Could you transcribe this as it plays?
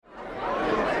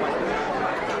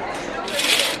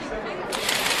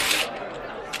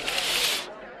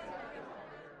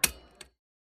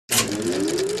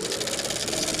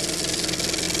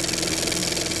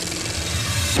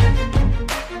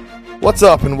What's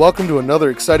up, and welcome to another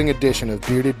exciting edition of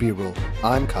Bearded B-Roll.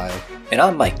 I'm Kyle. And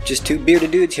I'm Mike, just two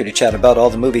bearded dudes here to chat about all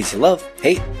the movies you love,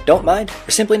 hate, don't mind,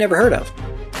 or simply never heard of.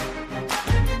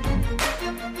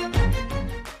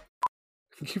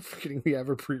 I keep forgetting we have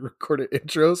a pre-recorded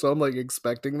intro, so I'm like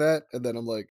expecting that, and then I'm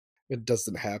like, it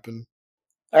doesn't happen.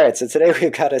 Alright, so today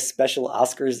we've got a special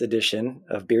Oscars edition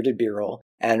of Bearded B-Roll,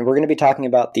 and we're going to be talking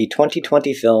about the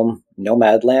 2020 film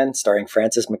Nomadland, starring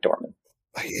Frances McDormand.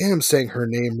 I am saying her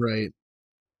name right.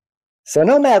 So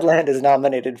Nomadland is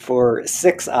nominated for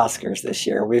 6 Oscars this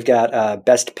year. We've got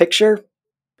Best Picture,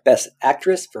 Best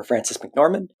Actress for Frances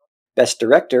McDormand, Best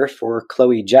Director for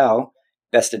Chloe Zhao,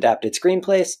 Best Adapted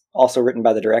Screenplay, also written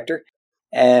by the director,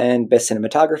 and Best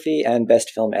Cinematography and Best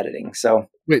Film Editing. So,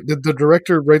 wait, did the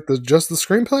director write just the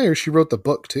screenplay, or she wrote the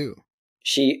book too?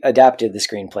 She adapted the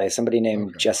screenplay. Somebody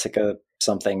named Jessica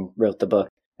something wrote the book.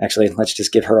 Actually, let's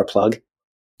just give her a plug.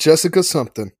 Jessica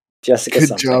something. Jessica Good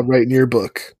something. job writing your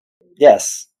book.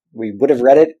 Yes, we would have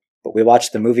read it, but we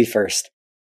watched the movie first.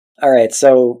 All right,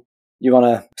 so you want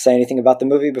to say anything about the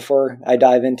movie before I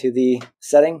dive into the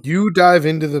setting? You dive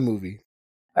into the movie.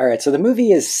 All right, so the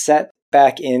movie is set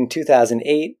back in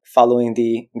 2008, following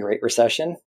the Great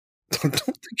Recession. I don't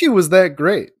think it was that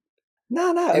great.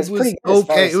 No, it was pretty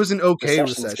okay. It was an okay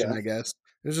recession, go. I guess.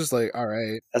 It was just like, all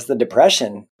right. That's the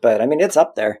Depression, but I mean, it's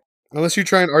up there. Unless you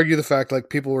try and argue the fact, like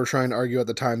people were trying to argue at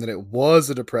the time that it was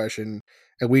a depression,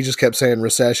 and we just kept saying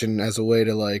recession as a way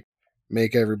to like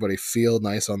make everybody feel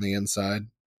nice on the inside.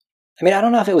 I mean, I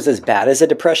don't know if it was as bad as a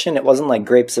depression. It wasn't like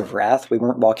Grapes of Wrath. We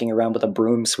weren't walking around with a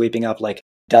broom sweeping up like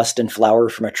dust and flour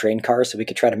from a train car so we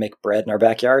could try to make bread in our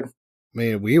backyard. I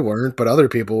mean, we weren't, but other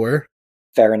people were.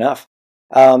 Fair enough.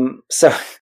 So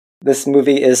this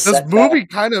movie is This movie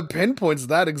kind of pinpoints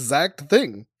that exact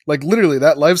thing. Like literally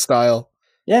that lifestyle.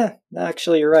 Yeah,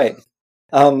 actually, you're right.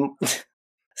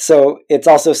 So it's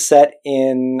also set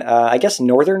in, I guess,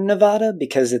 northern Nevada,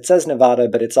 because it says Nevada,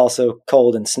 but it's also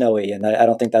cold and snowy, and I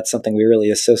don't think that's something we really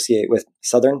associate with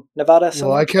southern Nevada.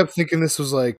 Well, I kept thinking this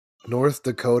was like North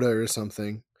Dakota or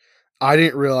something. I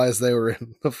didn't realize they were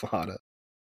in Nevada.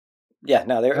 Yeah,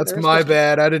 no, that's my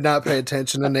bad. I did not pay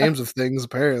attention to names of things,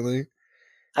 apparently.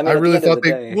 I mean, I really thought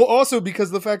well, also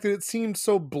because the fact that it seemed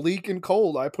so bleak and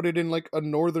cold, I put it in like a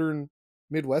northern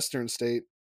Midwestern state.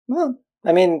 Well,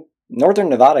 I mean, northern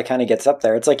Nevada kind of gets up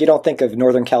there. It's like you don't think of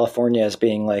Northern California as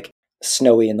being like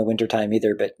snowy in the wintertime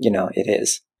either, but you know, it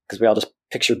is. Because we all just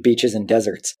picture beaches and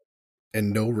deserts.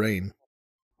 And no rain.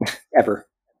 Ever.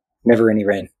 Never any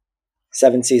rain.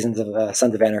 7 seasons of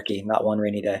Sons of Anarchy, not one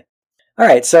rainy day. All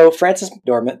right, so Frances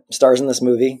McDormand stars in this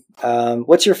movie.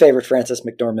 What's your favorite Frances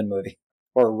McDormand movie?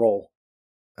 Or role?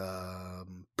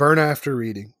 Burn After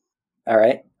Reading. All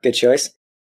right, good choice.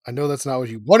 I know that's not what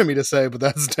you wanted me to say, but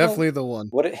that's definitely the one.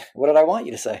 What did I want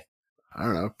you to say? I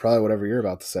don't know. Probably whatever you're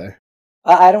about to say.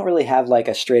 I don't really have like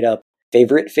a straight up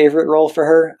favorite role for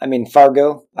her. I mean,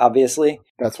 Fargo, obviously.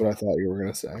 That's what I thought you were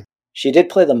going to say. She did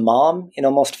play the mom in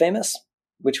Almost Famous,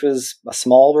 which was a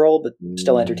small role, but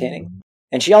still entertaining.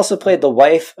 And she also played the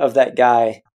wife of that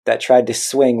guy that tried to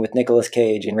swing with Nicolas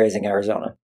Cage in Raising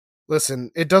Arizona.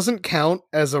 Listen, it doesn't count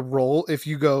as a role if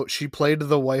you go, she played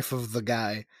the wife of the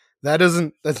guy.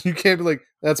 You can't be like,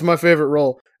 that's my favorite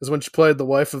role, is when she played the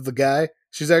wife of the guy.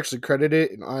 She's actually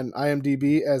credited on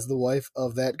IMDb as the wife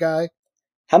of that guy.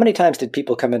 How many times did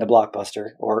people come into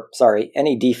Blockbuster, or,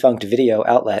 any defunct video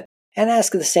outlet, and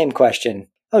ask the same question?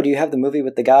 Oh, do you have the movie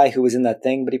with the guy who was in that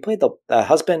thing, but he played the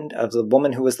husband of the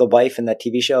woman who was the wife in that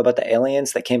TV show about the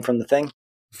aliens that came from the thing?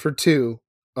 For 2,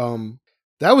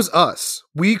 that was us.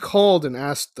 We called and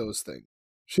asked those things.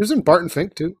 She was in Barton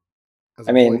Fink, too.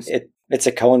 I mean, it's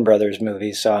a Coen Brothers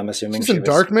movie, so I'm assuming she's in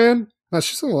Darkman? No,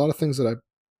 she's in a lot of things that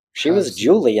She was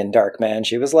Julie in Darkman.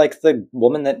 She was like the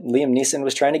woman that Liam Neeson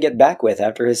was trying to get back with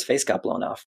after his face got blown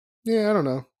off. Yeah, I don't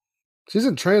know. She's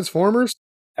in Transformers?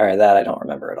 All right, that I don't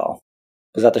remember at all.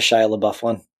 Was that the Shia LaBeouf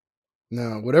one?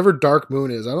 No, whatever Dark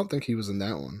Moon is, I don't think he was in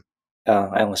that one. Oh,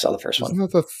 I only saw the first one. Isn't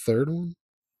that the third one?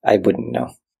 I wouldn't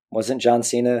know. Wasn't John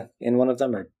Cena in one of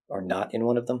them or not in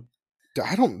one of them?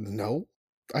 I don't know.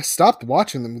 I stopped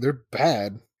watching them. They're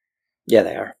bad. Yeah,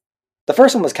 they are. The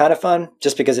first one was kind of fun,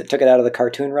 just because it took it out of the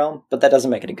cartoon realm, but that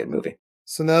doesn't make it a good movie.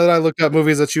 So now that I looked up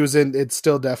movies that she was in, it's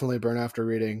still definitely Burn After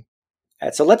Reading. All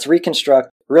right, so let's reconstruct,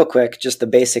 real quick, just the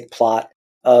basic plot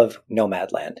of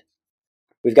Nomadland.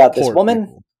 We've got this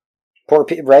woman, poor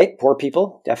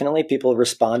people, definitely people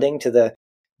responding to the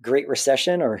Great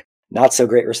Recession, or not so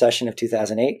great recession of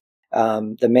 2008.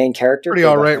 The main character, pretty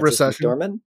all right recession.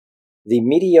 McDormand, the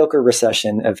mediocre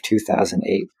recession of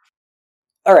 2008.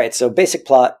 All right, so basic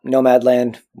plot,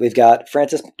 Nomadland. We've got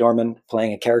Frances McDormand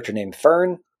playing a character named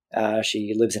Fern,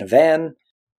 She lives in a van.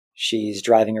 She's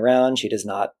driving around. She does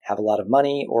not have a lot of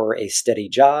money or a steady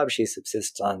job. She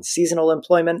subsists on seasonal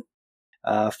employment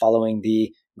following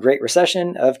the Great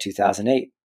Recession of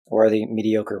 2008, or the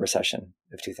mediocre recession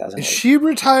of Is 2008. she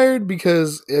retired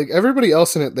because everybody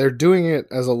else in it, they're doing it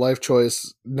as a life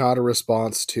choice, not a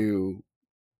response to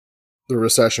the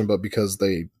recession, but because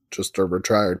they just are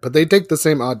retired. But they take the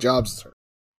same odd jobs as her.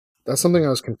 That's something I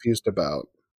was confused about.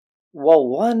 Well,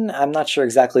 one, I'm not sure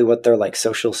exactly what their like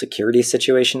social security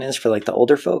situation is for like the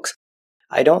older folks.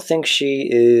 I don't think she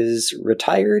is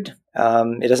retired.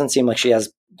 It doesn't seem like she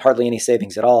has hardly any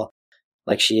savings at all.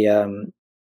 Like she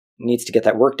needs to get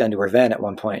that work done to her van at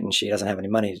one point, and she doesn't have any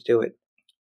money to do it.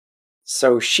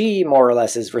 So she more or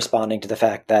less is responding to the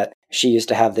fact that she used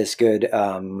to have this good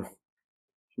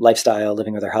lifestyle,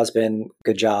 living with her husband,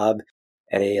 good job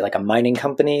at a mining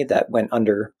company that went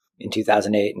under in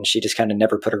 2008, and she just kind of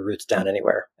never put her roots down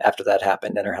anywhere after that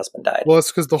happened, and her husband died. Well,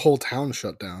 it's because the whole town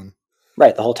shut down.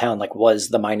 Right, the whole town was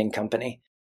the mining company.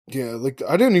 Yeah,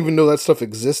 I didn't even know that stuff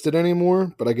existed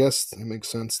anymore, but I guess it makes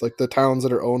sense. Like the towns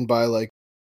that are owned by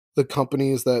the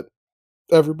companies that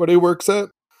everybody works at.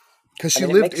 Because she It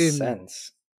lived makes in.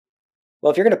 sense.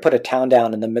 Well, if you're going to put a town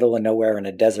down in the middle of nowhere in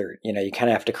a desert, you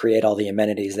kind of have to create all the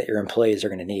amenities that your employees are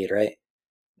going to need, right?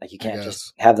 Like you can't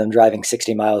just have them driving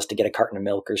 60 miles to get a carton of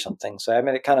milk or something. So,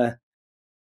 it kind of...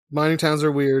 Mining towns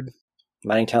are weird.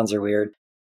 Mining towns are weird.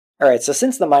 All right, so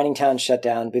since the mining town shut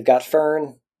down, we've got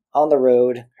Fern on the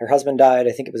road. Her husband died,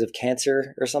 I think it was of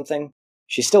cancer or something.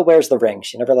 She still wears the ring.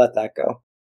 She never let that go.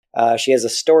 She has a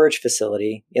storage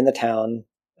facility in the town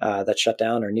that shut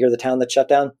down, or near the town that shut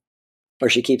down, where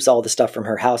she keeps all the stuff from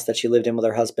her house that she lived in with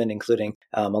her husband, including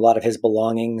a lot of his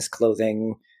belongings,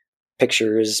 clothing,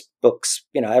 pictures, books,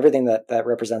 everything that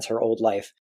represents her old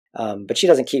life. But she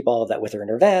doesn't keep all of that with her in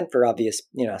her van for obvious,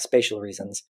 spatial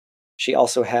reasons. She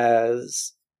also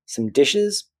has some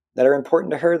dishes that are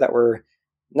important to her that were...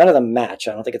 None of them match.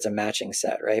 I don't think it's a matching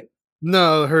set, right?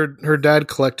 No, her dad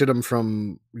collected them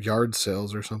from yard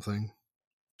sales or something.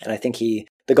 And I think the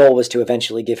goal was to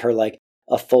eventually give her like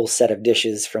a full set of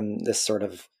dishes from this sort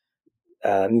of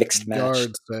mixed match.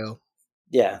 Yard sale.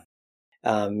 Yeah.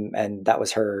 And that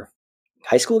was her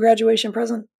high school graduation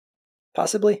present,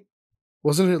 possibly.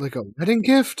 Wasn't it like a wedding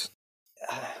gift?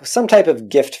 Some type of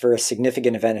gift for a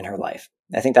significant event in her life.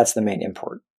 I think that's the main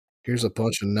import. Here's a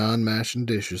bunch of non-mashing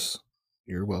dishes.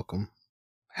 You're welcome.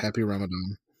 Happy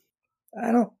Ramadan.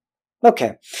 I don't...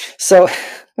 Okay. So...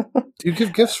 Do you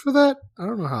give gifts for that? I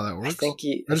don't know how that works.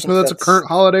 I just know that's a current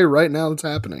holiday right now that's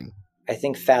happening. I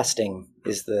think fasting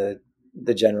is the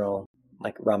general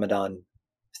Ramadan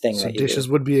thing. So that you dishes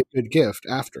do. Would be a good gift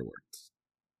afterwards.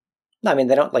 No, I mean,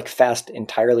 they don't fast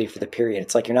entirely for the period.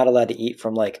 It's you're not allowed to eat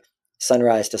from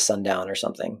sunrise to sundown or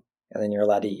something, and then you're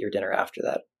allowed to eat your dinner after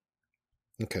that.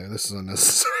 Okay, this is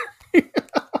unnecessary.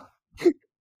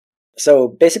 So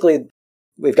basically,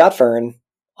 we've got Fern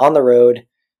on the road,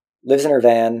 lives in her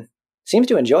van, seems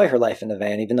to enjoy her life in the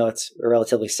van, even though it's a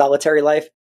relatively solitary life.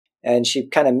 And she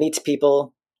kind of meets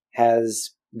people, has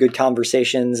good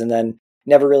conversations, and then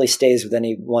never really stays with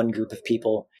any one group of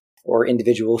people or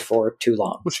individual for too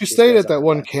long. Well, she stayed at that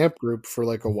one camp group for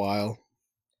a while.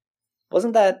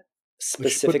 Wasn't that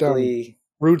specifically... She put down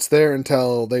roots there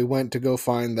until they went to go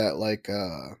find that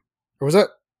or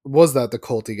was that the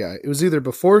culty guy? It was either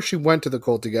before she went to the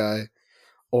culty guy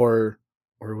or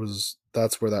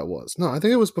that's where that was. No, I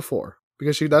think it was before,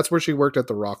 because that's where she worked at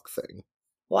the rock thing.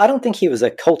 Well, I don't think he was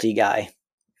a culty guy.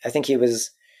 I think he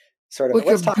was sort of like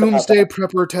a doomsday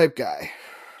prepper type guy.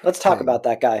 Let's talk about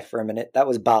that guy for a minute. That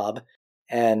was Bob.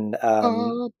 And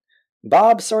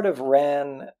Bob sort of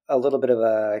ran a little bit of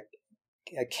a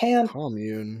camp,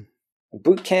 commune,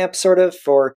 boot camp sort of,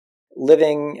 for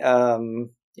living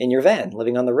in your van,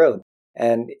 living on the road.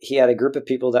 And he had a group of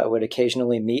people that would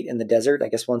occasionally meet in the desert, I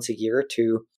guess once a year,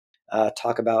 to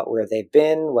talk about where they've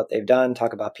been, what they've done,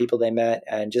 talk about people they met,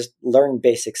 and just learn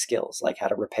basic skills like how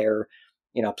to repair,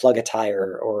 plug a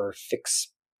tire or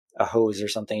fix a hose or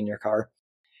something in your car.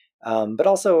 But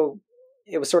also,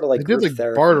 it was sort of they did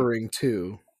therapy. Bartering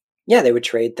too. Yeah, they would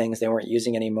trade things they weren't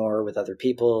using anymore with other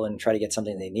people and try to get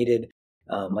something they needed,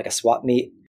 like a swap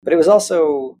meet. But it was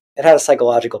also, it had a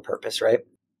psychological purpose, right?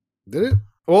 Did it?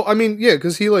 Well, I mean, yeah,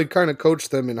 because he kind of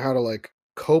coached them in how to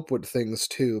cope with things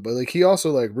too. But he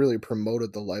also really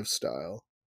promoted the lifestyle.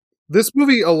 This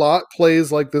movie a lot plays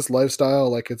this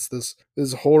lifestyle, it's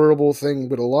this horrible thing,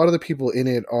 but a lot of the people in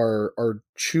it are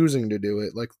choosing to do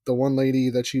it. Like the one lady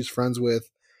that she's friends with,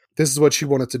 this is what she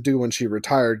wanted to do when she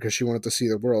retired because she wanted to see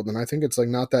the world. And I think it's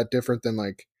not that different than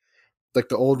like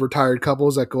the old retired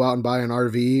couples that go out and buy an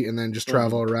RV and then just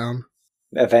travel around.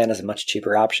 A van is a much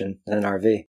cheaper option than an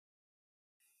RV.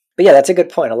 But yeah, that's a good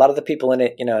point. A lot of the people in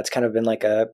it, it's kind of been like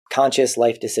a conscious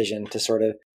life decision to sort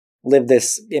of live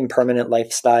this impermanent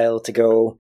lifestyle, to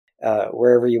go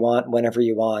wherever you want, whenever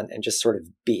you want, and just sort of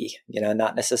be,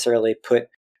 not necessarily put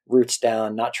roots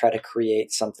down, not try to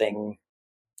create something.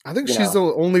 I think she's the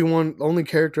only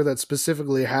character that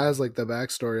specifically has like the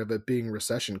backstory of it being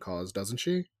recession caused, doesn't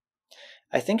she?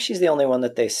 I think she's the only one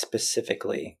that they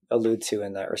specifically allude to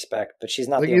in that respect, but she's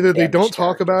not Like the only either they don't damaged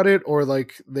talk character. about it or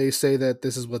like they say that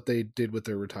this is what they did with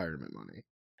their retirement money.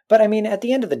 But I mean, at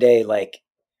the end of the day, like,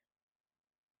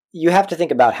 you have to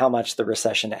think about how much the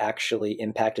recession actually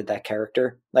impacted that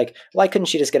character. Like, why couldn't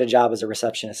she just get a job as a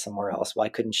receptionist somewhere else? Why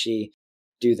couldn't she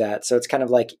do that? So it's kind of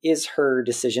like, is her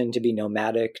decision to be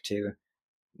nomadic, to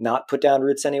not put down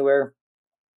roots anywhere,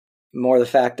 more the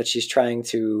fact that she's trying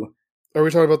to Are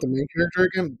we talking about the main character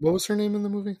again? What was her name in the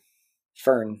movie?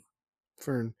 Fern?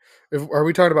 Fern. Are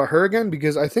we talking about her again?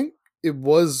 Because I think it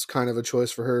was kind of a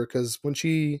choice for her because when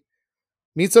she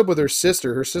meets up with her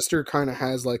sister kind of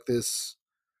has like this,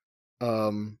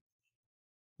 um,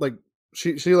 like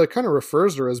she like kind of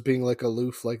refers to her as being like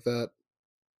aloof like that.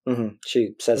 Mm-hmm.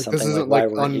 She says Like this something like,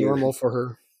 isn't like unnormal for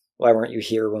her. why weren't you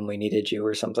here when we needed you,"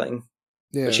 or something.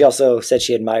 But Yeah. she also said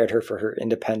she admired her for her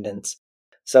independence.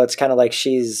 So it's kind of like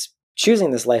she's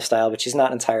choosing this lifestyle, but she's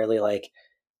not entirely like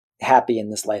happy in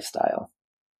this lifestyle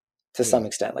to some Yeah.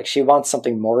 extent. Like, she wants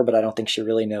something more, but I don't think she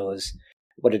really knows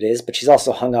what it is. But she's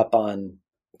also hung up on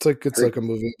It's her. like a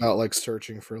movie about like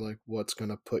searching for like what's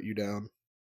gonna put you down.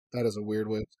 That is a weird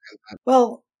way of saying that.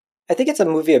 Well, I think it's a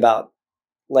movie about,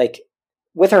 like,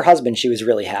 with her husband, she was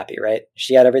really happy, right?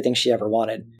 She had everything she ever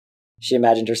wanted. She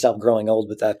imagined herself growing old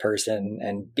with that person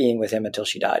and being with him until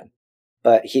she died.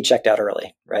 But he checked out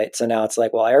early, right? So now it's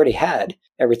like, well, I already had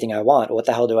everything I want. What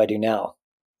the hell do I do now?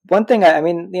 One thing, I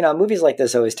mean, movies like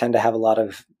this always tend to have a lot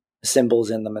of symbols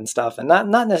in them and stuff, and not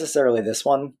necessarily this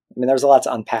one. I mean, there's a lot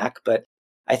to unpack, but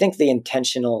I think the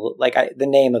intentional, like, the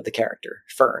name of the character,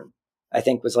 Fern, I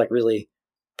think was like really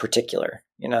particular,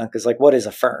 because like, what is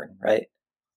a fern, right?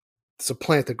 It's a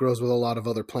plant that grows with a lot of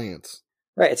other plants.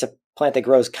 Right. It's a plant that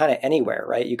grows kind of anywhere,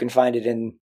 right? You can find it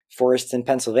in forests in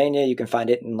Pennsylvania. You can find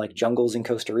it in like jungles in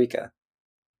Costa Rica.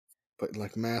 But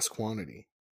like mass quantity.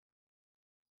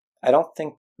 I don't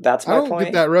think that's I my don't get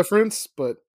point. that reference,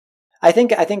 but I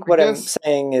think I what I'm guess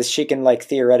saying is she can like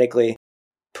theoretically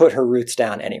put her roots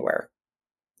down anywhere,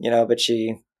 but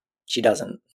she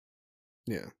doesn't.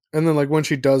 yeah. And then like when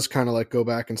she does kind of like go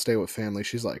back and stay with family,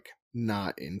 she's like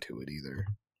not into it either.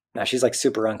 Now she's like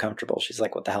super uncomfortable. She's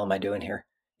like, what the hell am I doing here?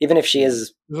 Even if she Yeah.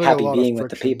 is There's like a happy lot of being with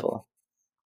the friction. people.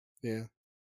 Yeah.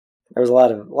 There was a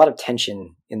lot of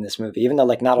tension in this movie, even though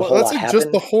like not a Well, whole that's lot like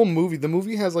just the happened. whole movie. The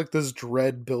movie has like this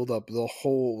dread buildup the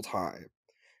whole time,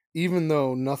 even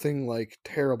though nothing like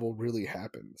terrible really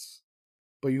happens.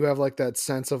 But you have like that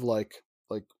sense of like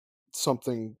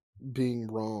something being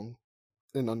wrong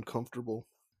and uncomfortable.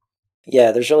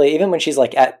 Yeah, there's really, even when she's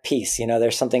like at peace,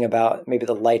 there's something about maybe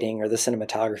the lighting or the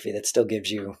cinematography that still gives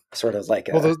you sort of like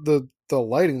Well, a, the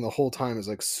lighting the whole time is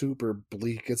like super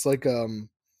bleak. It's like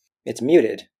it's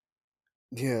muted.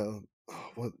 yeah,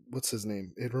 what's his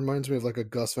name? It reminds me of like a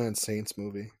Gus Van Sant's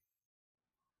movie.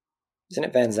 Isn't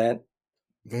it Van Zandt?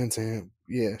 Van Sant.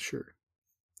 Yeah, sure.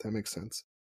 That makes sense.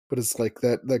 But it's like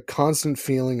that constant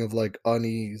feeling of like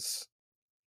unease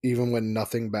even when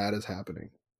nothing bad is happening.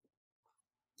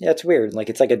 Yeah, it's weird. Like,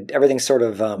 it's like everything's sort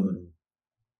of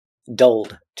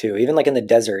dulled too. Even like in the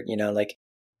desert, like,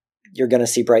 you're gonna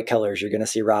see bright colors, you're gonna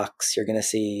see rocks, you're gonna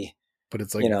see, But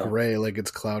it's you like know, gray, like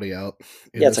it's cloudy out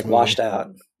in yeah, it's this like movie. washed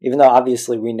out. Even though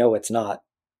obviously we know it's not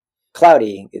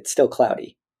cloudy, it's still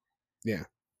cloudy. Yeah.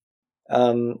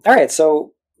 All right,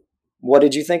 so what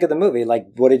did you think of the movie? Like,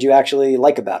 what did you actually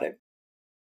like about it?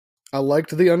 I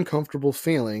liked the uncomfortable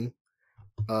feeling.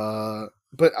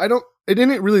 But I don't it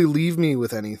didn't really leave me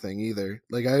with anything either.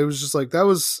 Like I was just like that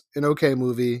was an okay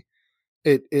movie.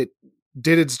 It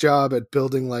did its job at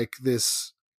building like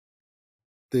this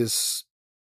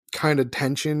kind of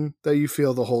tension that you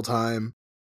feel the whole time.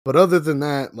 But other than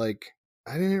that, like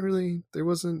I didn't really there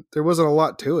wasn't a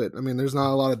lot to it. I mean, there's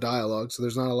not a lot of dialogue, so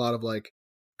there's not a lot of like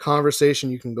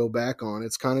conversation you can go back on.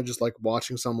 It's kind of just like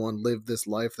watching someone live this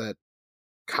life that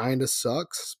kind of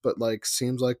sucks, but like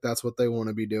seems like that's what they want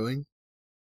to be doing.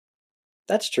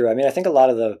 That's true. I mean, I think a lot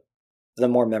of the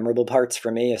more memorable parts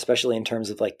for me, especially in terms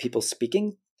of like people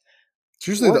speaking, It's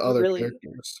usually the weren't other really.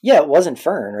 characters. Yeah, it wasn't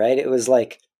Fern, right? It was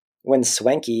like when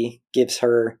Swanky gives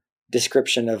her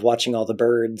description of watching all the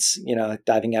birds,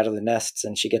 diving out of the nests,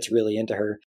 and she gets really into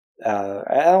her.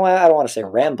 I don't want to say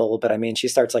ramble, but I mean, she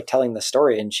starts like telling the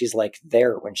story and she's like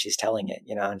there when she's telling it,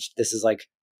 and this is like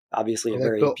obviously Or a like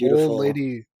very the old beautiful.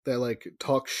 lady that like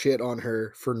talks shit on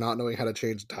her for not knowing how to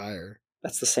change a tire.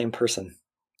 That's the same person.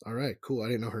 All right, cool. I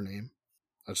didn't know her name.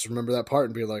 I just remember that part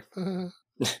and be like, I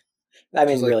she's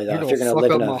mean, like, really though, you're if gonna you're going to fuck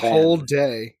live up in a my whole van,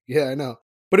 day. Yeah, I know.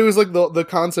 But it was like the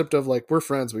concept of like, we're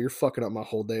friends, but you're fucking up my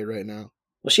whole day right now.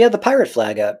 well, she had the pirate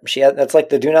flag up. That's like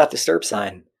the do not disturb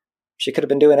sign. She could have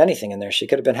been doing anything in there. She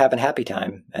could have been having happy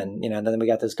time, and then we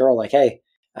got this girl like, hey,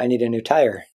 I need a new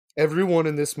tire. Everyone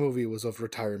in this movie was of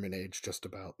retirement age, just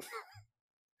about.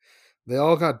 They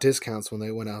all got discounts when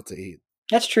they went out to eat.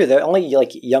 That's true. The only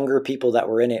like younger people that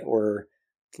were in it were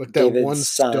Like that David's one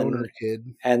son, stoner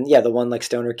kid. and yeah, the one like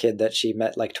stoner kid that she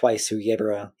met like twice, who gave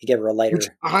her a Which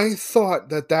lighter. I thought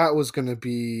that was gonna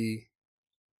be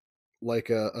like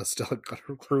a still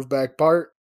groove back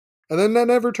part. And then that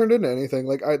never turned into anything.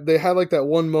 Like they had like that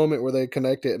one moment where they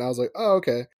connect it, and I was like, oh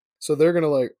okay, so they're gonna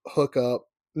like hook up.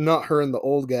 Not her and the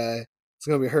old guy. It's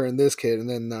gonna be her and this kid, and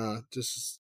then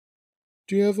just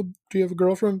do you have a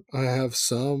girlfriend? I have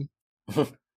some.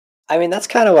 I mean, that's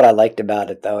kind of what I liked about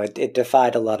it, though. It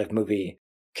defied a lot of movie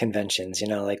conventions,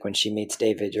 like when she meets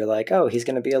David, you're like, oh, he's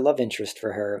going to be a love interest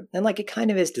for her. And like it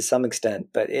kind of is to some extent,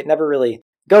 but it never really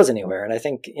goes anywhere. And I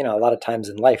think, a lot of times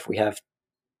in life we have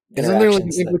Isn't there like an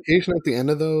interactions that implication at the end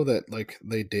of though that like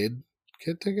they did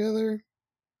get together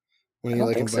when I he don't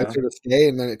like think invites so. her to stay,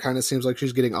 and then it kind of seems like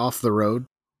she's getting off the road.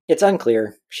 It's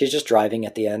unclear. She's just driving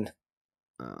at the end.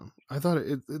 I thought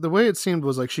the way it seemed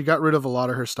was like she got rid of a lot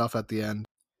of her stuff at the end,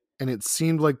 and it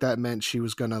seemed like that meant she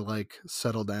was gonna like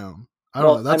settle down. I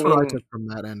don't know. Well, I That's what I mean, took from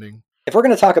that ending. if we're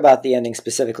going to talk about the ending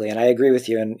specifically, and I agree with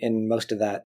you in most of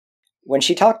that, when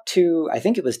she talked to, I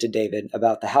think it was to David,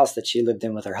 about the house that she lived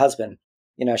in with her husband,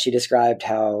 she described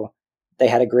how they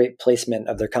had a great placement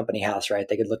of their company house, right?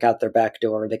 They could look out their back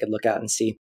door, they could look out and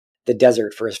see the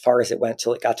desert for as far as it went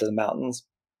till it got to the mountains.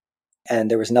 And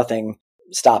there was nothing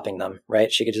stopping them,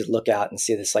 right? She could just look out and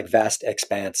see this like vast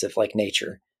expanse of like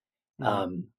nature.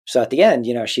 Mm-hmm. So at the end,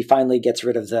 she finally gets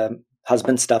rid of the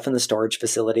husband's stuff in the storage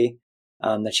facility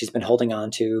that she's been holding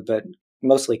on to, but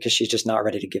mostly because she's just not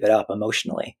ready to give it up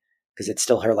emotionally, because it's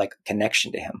still her like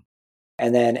connection to him.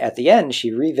 And then at the end,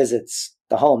 she revisits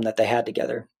the home that they had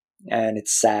together, and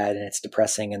it's sad and it's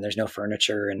depressing, and there's no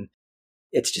furniture, and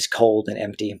it's just cold and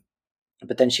empty.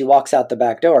 But then she walks out the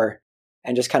back door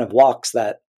and just kind of walks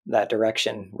that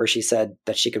direction where she said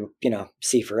that she could,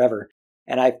 see forever.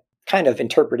 And I kind of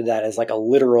interpreted that as like a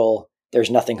literal, there's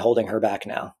nothing holding her back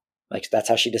now. Like that's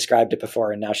how she described it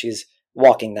before, and now she's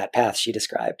walking that path she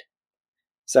described.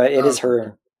 So it is Okay.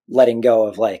 her letting go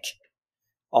of like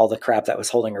all the crap that was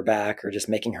holding her back, or just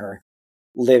making her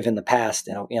live in the past.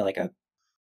 Like a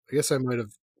I guess I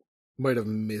might have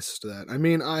missed that. I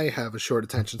mean, I have a short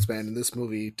attention span, and this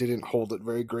movie didn't hold it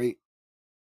very great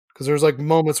because there's like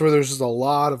moments where there's just a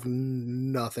lot of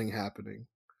nothing happening,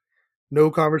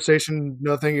 no conversation,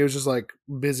 nothing. It was just like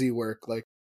busy work, like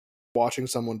watching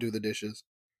someone do the dishes.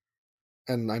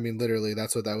 And I mean, literally,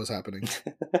 that's what that was happening.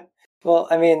 well,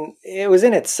 I mean, it was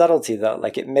in its subtlety though.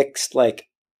 Like it mixed like Like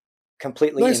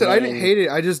completely I said, I didn't inane. hate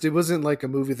it. It wasn't like a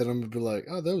movie that I'm gonna be like,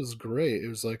 oh, that was great. It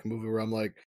was like a movie where I'm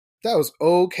like, that was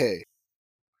okay.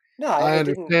 No, I it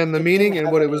didn't. understand the It didn't meaning and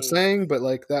have what it was any. saying, but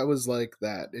like that was like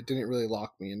that. It didn't really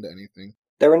lock me into anything.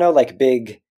 There were no like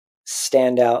big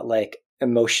standout like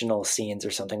emotional scenes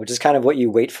or something, which is kind of what you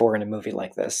wait for in a movie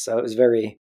like this. So it was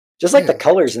very just like Yeah, the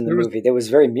colors in the movie. They was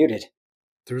very muted.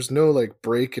 there was no like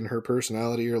break in her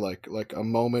personality or like a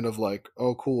moment of like,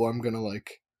 oh cool, I'm gonna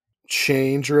like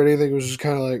change or anything. It was just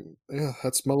kind of like, yeah,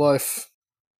 that's my life.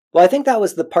 Well, I think that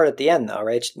was the part at the end though,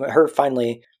 right? Her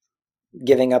finally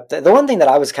giving up. The one thing that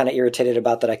I was kind of irritated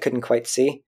about that I couldn't quite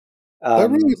see. That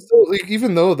really Um, still, like,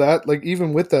 even though that, like,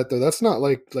 even with that though, that's not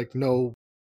like no.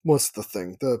 What's the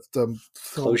thing? The film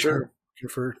term Closure,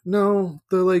 for no,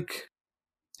 the like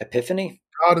epiphany.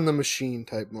 God in the machine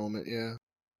type moment. Yeah,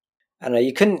 I don't know.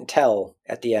 You couldn't tell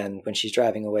at the end when she's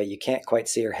driving away. You can't quite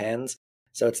see her hands,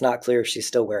 so it's not clear if she's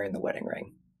still wearing the wedding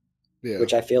ring, yeah.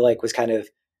 which I feel like was kind of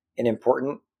an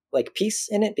important like piece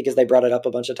in it because they brought it up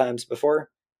a bunch of times before.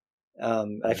 I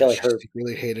Yeah, feel like she her.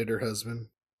 secretly hated her husband.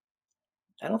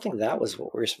 I don't think that was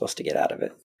what we were supposed to get out of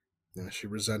it Yeah, she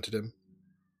resented him.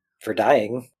 for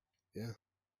dying, Yeah,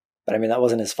 but I mean that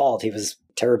wasn't his fault. He was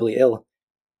terribly ill.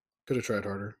 could have tried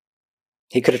harder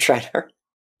He could have tried her.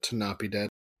 to not be dead.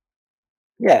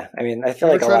 Yeah, I mean I You feel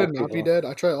ever like a try lot to of not be people. dead?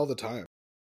 I try all the time.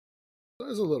 That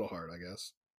was a little hard, I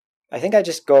guess. I think I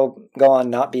just go on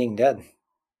not being dead.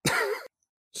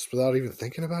 just without even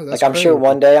thinking about it. Like, That's I'm sure crazy.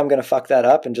 one day I'm going to fuck that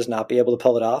up and just not be able to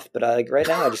pull it off. But like right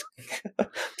now, I just,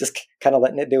 just kind of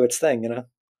letting it do its thing, you know?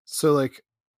 So like,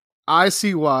 I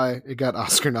see why it got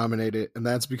Oscar nominated, and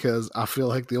that's because I feel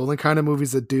like the only kind of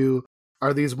movies that do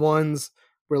are these ones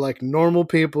where like normal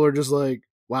people are just like,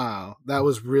 wow, that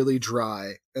was really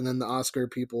dry. And then the Oscar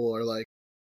people are like,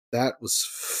 that was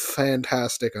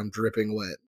fantastic. I'm dripping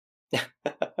wet.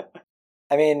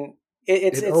 I mean, It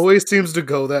it's always seems to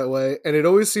go that way. And it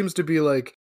always seems to be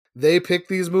like they pick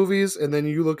these movies and then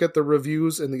you look at the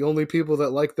reviews and the only people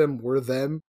that like them were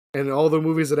them. And all the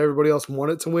movies that everybody else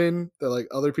wanted to win that like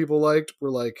other people liked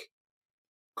were like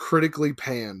critically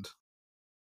panned.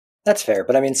 that's fair.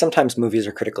 But I mean, sometimes movies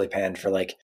are critically panned for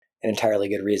like an entirely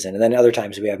good reason. And then other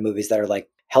times we have movies that are like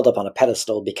held up on a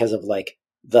pedestal because of like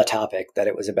the topic that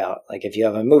it was about. Like if you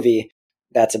have a movie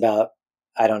that's about,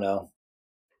 I don't know,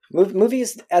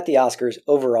 movies at the Oscars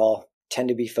overall tend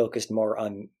to be focused more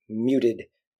on muted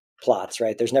plots,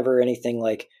 right? There's never anything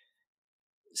like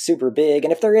super big.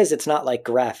 And if there is, it's not like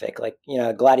graphic. Like, you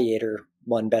know, Gladiator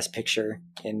won Best Picture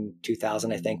in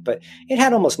 2000, I think, but it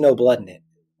had almost no blood in it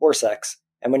or sex.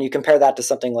 And when you compare that to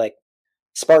something like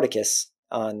Spartacus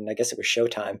on, I guess it was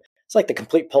Showtime, it's like the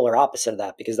complete polar opposite of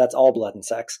that because that's all blood and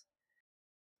sex.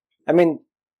 I mean,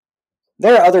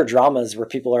 there are other dramas where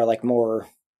people are like more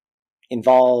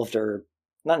involved or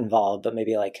not involved, but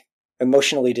maybe like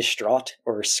emotionally distraught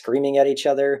or screaming at each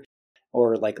other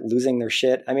or like losing their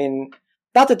shit. I mean,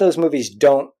 not that those movies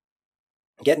don't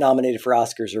get nominated for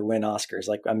Oscars or win Oscars.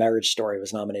 Like A Marriage Story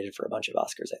was nominated for a bunch of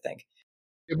Oscars, I think.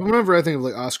 Yeah, but whenever I think of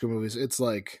like Oscar movies, it's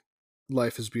like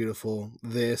Life is Beautiful,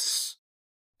 this,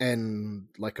 and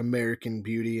like American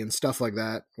Beauty and stuff like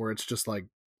that, where it's just like,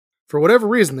 for whatever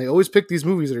reason, they always pick these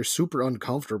movies that are super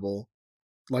uncomfortable.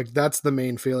 Like that's the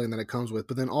main feeling that it comes with,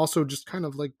 but then also just kind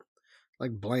of like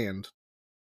bland.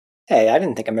 Hey, I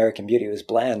didn't think American Beauty was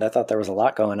bland. I thought there was a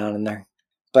lot going on in there.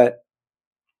 But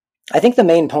I think the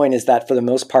main point is that for the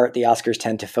most part, the Oscars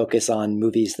tend to focus on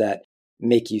movies that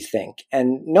make you think.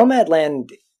 And Nomadland,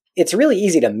 it's really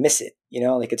easy to miss it. You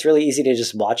know, like it's really easy to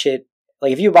just watch it.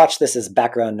 Like if you watch this as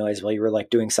background noise while you were like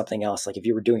doing something else, like if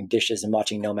you were doing dishes and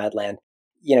watching Nomadland,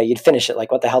 you know, you'd finish it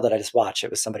like, what the hell did I just watch?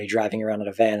 It was somebody driving around in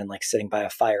a van and like sitting by a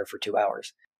fire for 2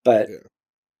 hours. But Yeah.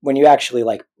 when you actually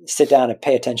like sit down and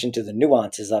pay attention to the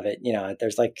nuances of it, you know,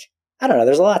 there's like, I don't know,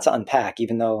 there's a lot to unpack,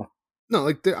 even though. No,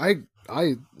 like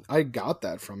I got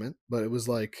that from it, but it was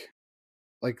like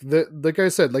the like I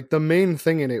said, like the main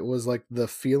thing in it was like the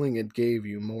feeling it gave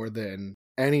you more than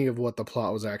any of what the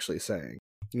plot was actually saying.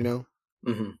 You know,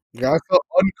 Mhm. like, I felt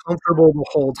uncomfortable the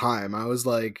whole time. I was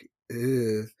like,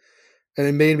 ew. And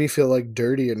it made me feel like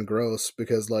dirty and gross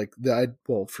because like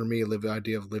well for me the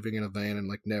idea of living in a van and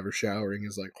like never showering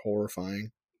is like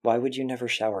horrifying. Why would you never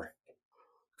shower?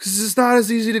 Because it's not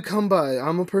as easy to come by.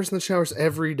 I'm a person that showers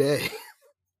every day.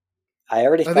 I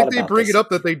already I thought think they about bring it this. up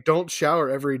that they don't shower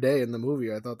every day in the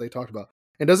movie. I thought they talked about.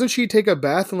 And doesn't she take a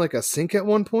bath in like a sink at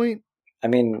one point? I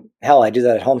mean, hell, I do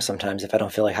that at home sometimes if I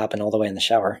don't feel like hopping all the way in the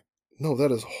shower. No,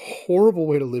 that is a horrible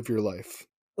way to live your life.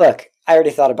 Look, I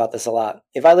already thought about this a lot.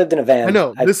 If I lived in a I van,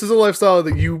 know this is a lifestyle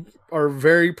that you are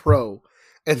very pro,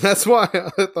 and that's why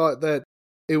I thought that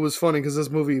it was funny because this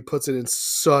movie puts it in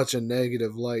such a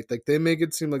negative light. Like they make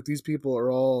it seem like these people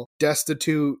are all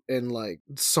destitute and like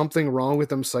something wrong with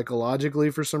them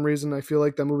psychologically for some reason. I feel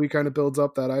like that movie kind of builds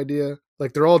up that idea.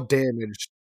 Like they're all damaged.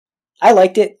 I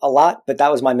liked it a lot, but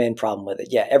that was my main problem with it.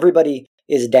 Yeah, everybody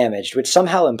is damaged, which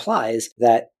somehow implies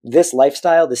that this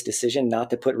lifestyle, this decision not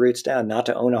to put roots down, not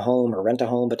to own a home or rent a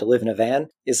home, but to live in a van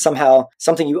is somehow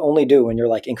something you only do when you're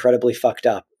like incredibly fucked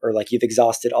up or like you've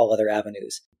exhausted all other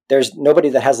avenues. There's nobody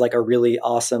that has like a really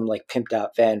awesome, like pimped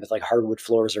out van with like hardwood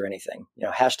floors or anything. You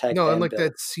know, hashtag No, and van like build.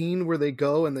 that scene where they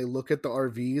go and they look at the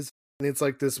RVs and it's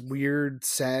like this weird,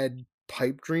 sad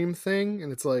pipe dream thing,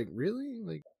 and it's like,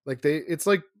 really? Like they it's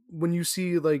like when you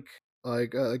see like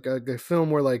a film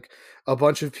where like a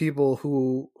bunch of people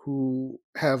who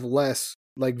have less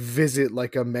like visit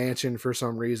like a mansion for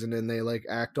some reason and they like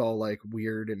act all like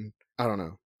weird and I don't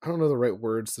know. I don't know the right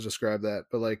words to describe that,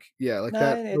 but like yeah, like No,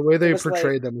 that the way it they was like,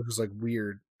 portrayed them was like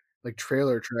weird. Like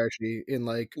trailer trashy in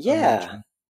like a yeah, mansion.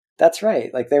 that's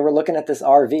right. Like they were looking at this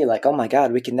RV like, oh my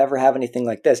God, we can never have anything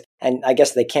like this. And I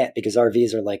guess they can't because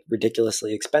RVs are like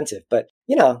ridiculously expensive. But,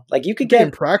 you know, like you could It'd be get,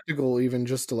 impractical even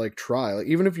just to like try. Like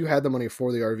even if you had the money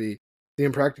for the RV, the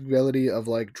impracticality of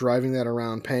like driving that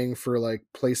around, paying for like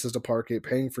places to park it,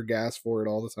 paying for gas for it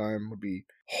all the time would be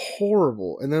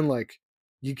horrible. And then like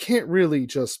you can't really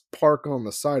just park on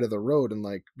the side of the road and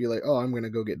like be like, "Oh, I'm going to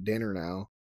go get dinner now."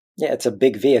 yeah, it's a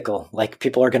big vehicle. Like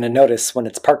people are going to notice when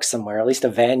it's parked somewhere. At least a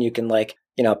van, you can like,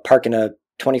 you know, park in a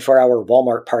 24-hour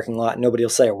Walmart parking lot and nobody will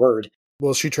say a word.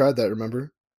 Well, she tried that,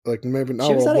 remember? Like, maybe not,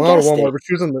 She was at a not a gas Walmart, station. but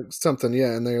she was in like something,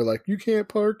 yeah, and they were like, you can't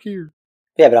park here.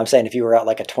 Yeah, but I'm saying if you were at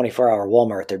like a 24-hour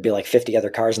Walmart, there'd be like 50 other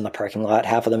cars in the parking lot,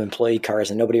 half of them employee cars,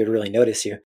 and nobody would really notice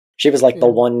you. She was like the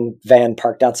Yeah. one van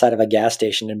parked outside of a gas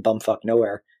station in bumfuck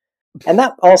nowhere. And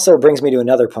that also brings me to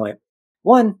another point.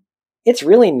 One, it's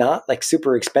really not like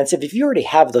super expensive. If you already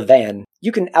have the van,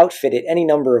 you can outfit it any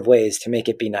number of ways to make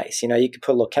it be nice. You know, you could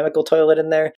put a little chemical toilet in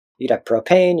there. You could have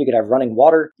propane. You could have running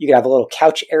water. You could have a little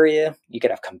couch area. You could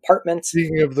have compartments.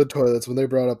 Speaking of the toilets, when they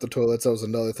brought up the toilets, that was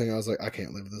another thing I was like, I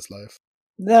can't live this life.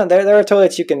 No, there are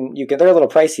toilets you can they're a little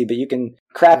pricey, but you can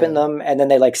crap in Yeah. them and then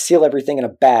they like seal everything in a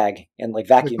bag and like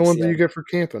Like vacuum the ones that seal. you get for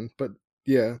camping, but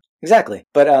yeah. Exactly.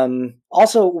 But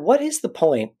also what is the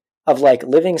point of like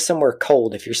living somewhere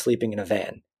cold if you're sleeping in a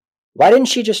van? Why didn't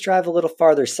she just drive a little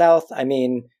farther south? I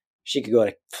mean, she could go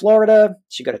to Florida,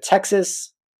 she could go to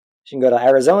Texas, she can go to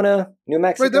Arizona, New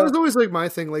Right, that was Mexico. always like my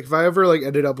thing. Like if I ever like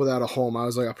ended up without a home, I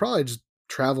was like, I'll probably just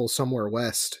travel somewhere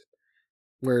west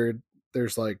where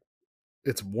there's like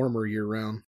it's warmer year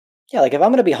round. Yeah, like if I'm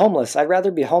going to be homeless, I'd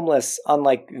rather be homeless on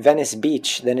like Venice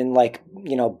Beach than in like,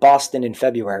 Boston in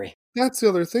February. That's the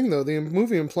other thing though. The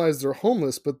movie implies they're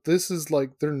homeless, but this is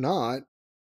like they're not.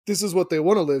 This is what they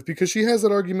want to live because she has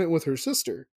that argument with her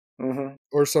sister Mm-hmm.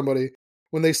 or somebody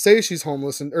when they say she's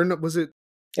homeless and or no, was it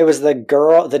It was the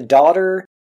daughter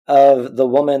of the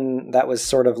woman that was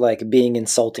sort of like being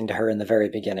insulting to her in the very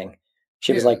beginning.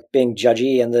 She was yeah. like being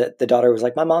judgy, and the daughter was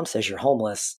like, "My mom says you're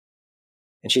homeless,"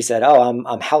 and she said, "Oh,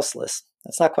 I'm houseless."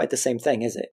 That's not quite the same thing,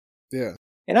 is it? Yeah.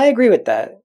 And I agree with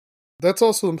that. That's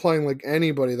also implying like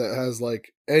anybody that has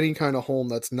like any kind of home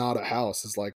that's not a house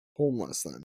is like homeless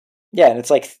then. Yeah, and it's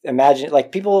like imagine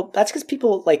like people. That's because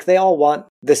people like they all want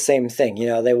the same thing.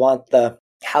 They want the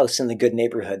house in the good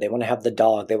neighborhood. They want to have the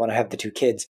dog. They want to have the two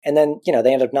kids, and then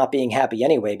they end up not being happy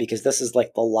anyway because this is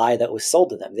like the lie that was sold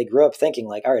to them. They grew up thinking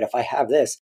like, all right, if I have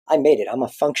this, I made it. I'm a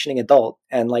functioning adult,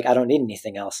 and like I don't need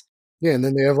anything else. Yeah, and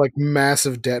then they have like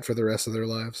massive debt for the rest of their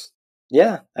lives.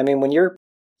 Yeah, I mean when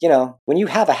you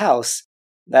have a house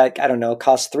that I don't know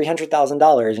costs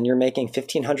 $300,000 and you're making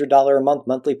 $1,500 a month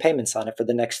monthly payments on it for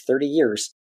the next 30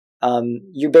 years,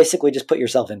 you basically just put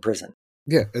yourself in prison.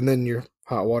 Yeah, and then your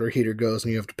hot water heater goes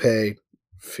and you have to pay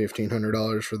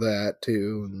 $1,500 for that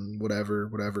too, and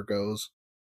whatever goes.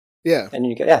 Yeah. And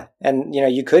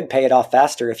you could pay it off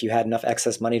faster if you had enough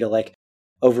excess money to like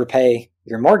overpay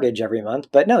your mortgage every month.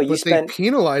 But no, They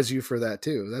penalize you for that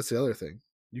too. That's the other thing.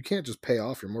 You can't just pay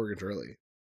off your mortgage early.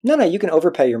 No, you can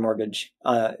overpay your mortgage,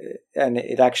 and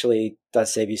it actually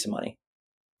does save you some money.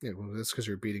 Yeah, well, that's because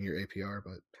you're beating your APR,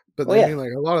 but Well, I yeah. mean,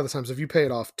 like a lot of the times, if you pay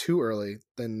it off too early,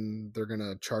 then they're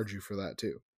gonna charge you for that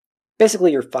too.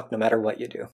 Basically, you're fucked no matter what you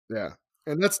do. Yeah,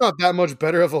 and that's not that much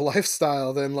better of a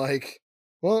lifestyle than like,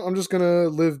 well, I'm just gonna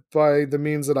live by the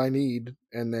means that I need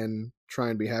and then try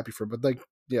and be happy for it. But like,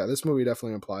 yeah, this movie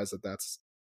definitely implies that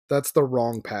that's the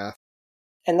wrong path.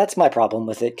 And that's my problem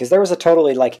with it because there was a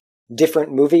totally like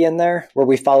different movie in there where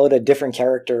we followed a different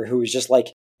character who was just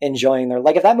like enjoying their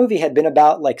like if that movie had been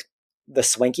about like the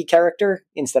Swanky character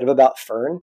instead of about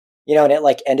Fern, and it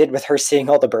like ended with her seeing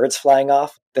all the birds flying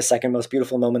off, the second most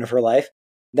beautiful moment of her life,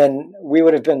 then we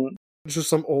would have been It's just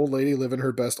some old lady living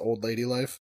her best old lady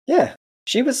life. yeah,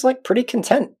 she was like pretty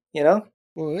content.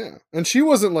 Well, yeah, and she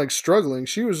wasn't like struggling.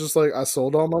 She was just like, I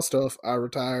sold all my stuff. I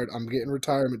retired. I'm getting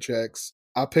retirement checks.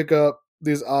 I pick up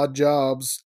these odd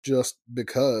jobs just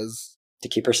because. To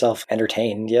keep herself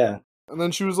entertained, yeah. And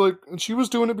then she was like, and she was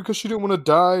doing it because she didn't want to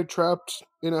die trapped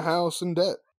in a house in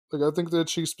debt. Like, I think that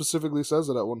she specifically says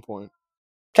it at one point.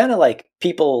 Kind of like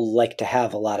people like to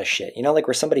have a lot of shit, like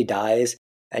where somebody dies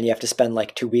and you have to spend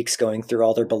like 2 weeks going through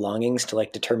all their belongings to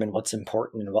like determine what's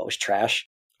important and what was trash.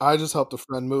 I just helped a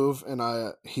friend move, and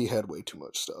he had way too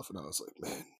much stuff, and I was like,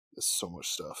 man, there's so much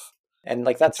stuff. And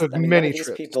like It took none many of these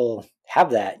trips. people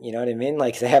have that, you know what I mean?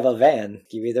 Like they have a van.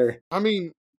 You either I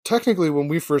mean, technically, when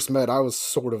we first met, I was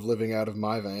sort of living out of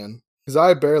my van because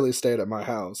I barely stayed at my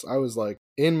house. I was like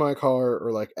in my car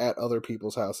or like at other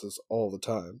people's houses all the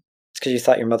time. it's because you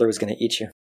thought your mother was going to eat you.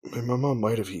 And my mom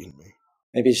might have eaten me.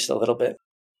 Maybe just a little bit.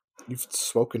 You've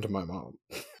spoken to my mom.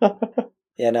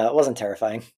 Yeah, no, it wasn't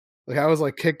terrifying. Like I was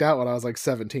like kicked out when I was like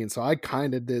 17, so I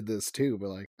kind of did this too. But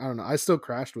like I don't know, I still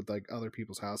crashed with like other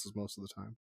people's houses most of the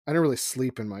time. I didn't really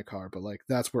sleep in my car, but like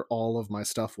that's where all of my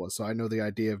stuff was. So I know the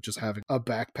idea of just having a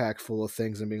backpack full of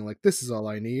things and being like, this is all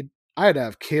I need. I had to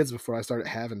have kids before I started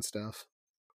having stuff.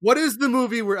 What is the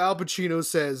movie where Al Pacino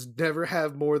says never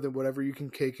have more than whatever you can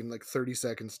take in like 30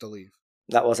 seconds to leave?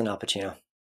 That wasn't Al Pacino.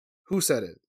 Who said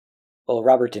it? Well,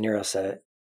 Robert De Niro said it.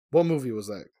 What movie was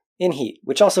that? in Heat,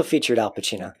 which also featured Al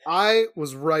Pacino. I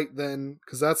was right then,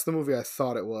 because that's the movie I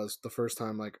thought it was the first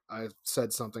time. Like I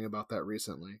said something about that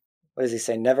recently. What does he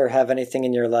say? Never have anything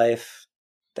in your life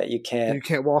that you can't. You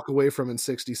can't walk away from in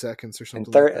 60 seconds or In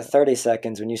something like that. 30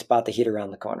 seconds when you spot the heat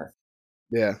around the corner.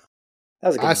 Yeah. That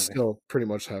was a good I movie. still pretty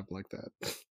much have like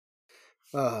that.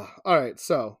 All right,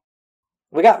 so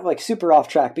we got like super off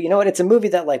track, but you know what? It's a movie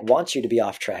that like wants you to be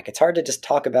off track. It's hard to just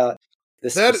talk about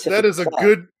this specific that is plot.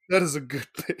 a good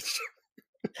pitch.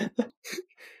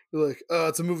 Like,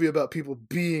 it's a movie about people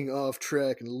being off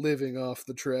track and living off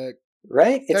the track.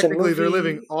 Right? It's Technically, they're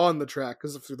living on the track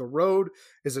because if the road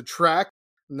is a track,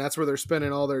 and that's where they're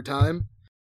spending all their time.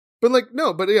 But like,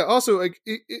 no, but yeah, also like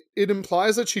it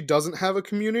implies that she doesn't have a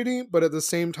community, but at the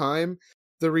same time,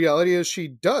 the reality is she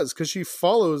does because she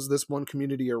follows this one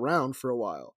community around for a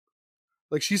while.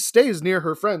 Like she stays near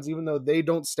her friends even though they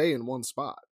don't stay in one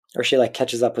spot. Or she like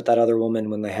catches up with that other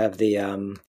woman when they have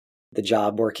the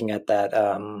job working at that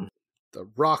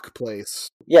the rock place.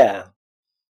 Yeah.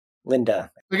 Linda.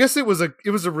 I guess it was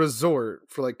a resort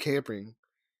for like camping.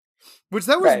 Which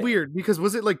that was weird because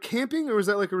was it like camping or was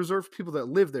that like a resort for people that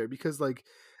live there? Because like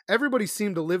everybody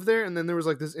seemed to live there, and then there was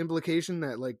like this implication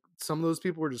that like some of those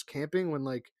people were just camping when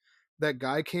like that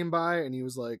guy came by and he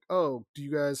was like, "Oh, do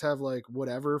you guys have like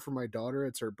whatever for my daughter?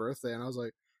 It's her birthday." And I was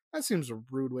like, that seems a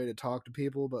rude way to talk to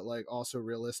people, but like also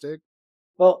realistic.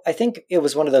 Well, I think it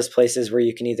was one of those places where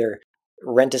you can either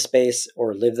rent a space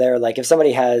or live there. Like if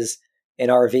somebody has an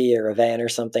RV or a van or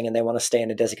something and they want to stay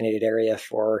in a designated area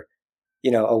for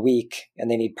a week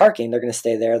and they need parking, they're going to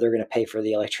stay there. They're going to pay for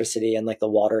the electricity and like the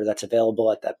water that's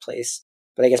available at that place.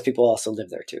 But I guess people also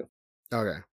live there too.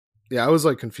 Okay. Yeah, I was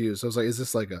like confused. I was like, is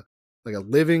this like a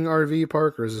living RV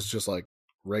park or is this just like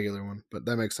regular one? But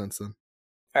that makes sense then.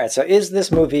 All right. So is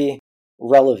this movie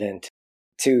relevant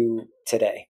to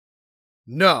today?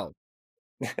 No.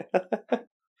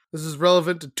 This is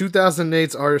relevant to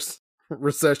 2008's arse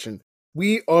recession.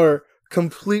 We are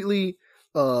completely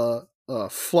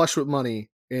flush with money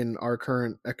in our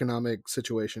current economic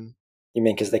situation. You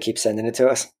mean because they keep sending it to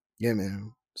us? Yeah,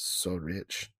 man. So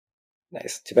rich.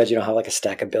 Nice. Too bad you don't have like a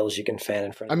stack of bills you can fan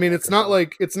in front of. I mean, it's not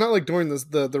like during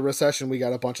the recession we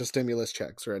got a bunch of stimulus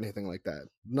checks or anything like that.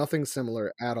 Nothing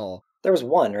similar at all. There was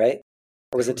one, right?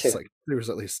 Or was it two? There was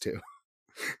at least two.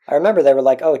 I remember they were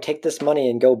like, "Oh, take this money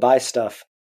and go buy stuff,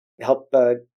 help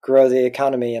grow the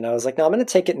economy." And I was like, "No, I'm going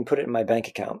to take it and put it in my bank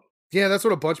account." Yeah, that's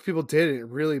what a bunch of people did. And it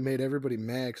really made everybody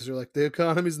mad because they're like, the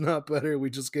economy's not better. We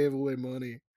just gave away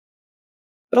money.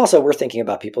 But also, we're thinking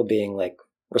about people being like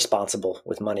responsible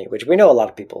with money, which we know a lot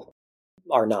of people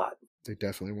are not. They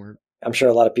definitely weren't. I'm sure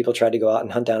a lot of people tried to go out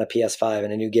and hunt down a PS5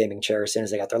 and a new gaming chair as soon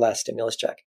as they got their last stimulus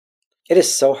check. It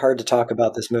is so hard to talk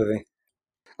about this movie.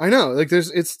 I know, like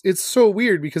it's so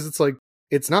weird because it's like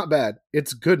it's not bad.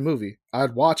 It's a good movie.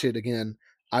 I'd watch it again.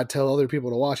 I'd tell other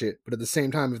people to watch it, but at the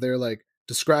same time, if they're like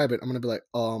describe it, I'm gonna be like,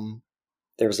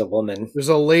 there's a woman. There's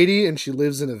a lady and she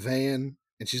lives in a van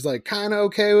and she's like kind of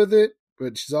okay with it,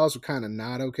 but she's also kind of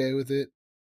not okay with it.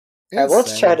 All right,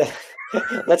 let's try to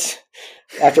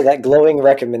after that glowing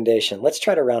recommendation, let's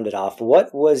try to round it off.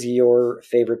 What was your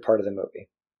favorite part of the movie,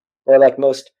 or like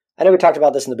most? I know we talked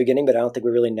about this in the beginning, but I don't think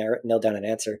we really nailed down an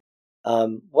answer.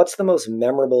 What's the most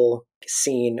memorable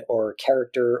scene or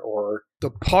character or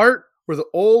the part where the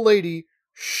old lady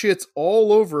shits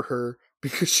all over her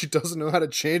because she doesn't know how to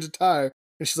change a tire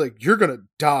and she's like, "You're gonna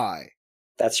die."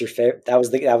 That's your favorite. That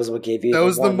was what gave you. That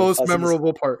was the most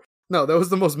memorable part. No, that was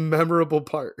the most memorable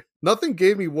part. Nothing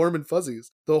gave me warm and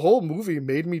fuzzies. The whole movie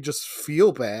made me just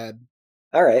feel bad.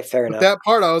 All right, fair enough. That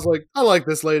part, I was like, I like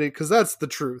this lady because that's the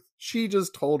truth. She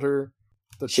just told her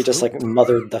the She truth. just like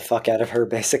mothered the fuck out of her,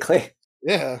 basically.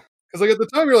 Yeah. Because like at the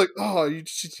time, you're like, oh,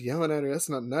 she's yelling at her. That's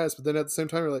not nice. But then at the same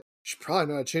time, you're like, she probably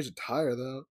know how to change a tire,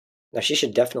 though. No, she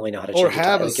should definitely know how to change or a tire.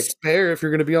 have a spare if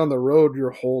you're going to be on the road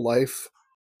your whole life.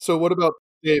 So what about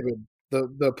David?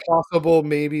 The possible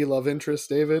maybe love interest,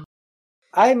 David?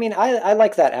 I mean, I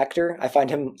like that actor. I find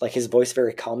him, like, his voice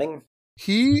very calming.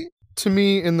 He, to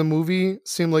me, in the movie,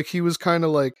 seemed like he was kind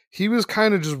of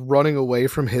just running away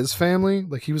from his family.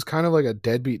 Like, he was kind of like a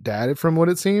deadbeat dad from what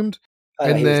it seemed.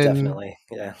 And he then, was definitely,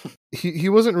 yeah. He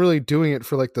wasn't really doing it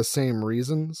for, like, the same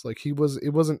reasons. Like, it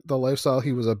wasn't the lifestyle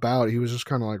he was about. He was just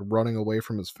kind of, like, running away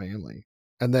from his family.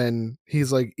 And then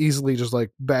he's, like, easily just, like,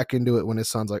 back into it when his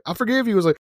son's like, I forgive you. He was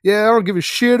like, yeah, I don't give a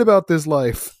shit about this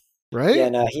life. Right? Yeah,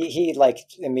 no, he like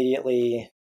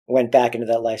immediately went back into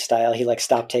that lifestyle. He like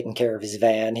stopped taking care of his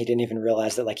van. He didn't even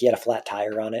realize that like he had a flat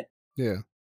tire on it. Yeah.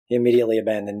 He immediately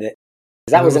abandoned it.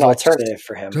 That was an alternative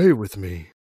for him. Stay with me.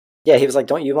 Yeah, he was like,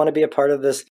 don't you want to be a part of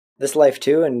this life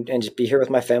too and just be here with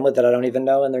my family that I don't even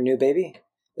know and their new baby?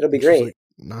 It'll be And she's great. like,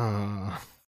 nah.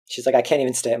 She's like, I can't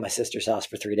even stay at my sister's house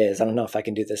for 3 days. I don't know if I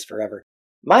can do this forever.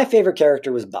 My favorite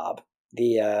character was Bob,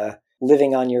 the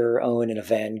living on your own in a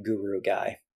van guru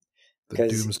guy. The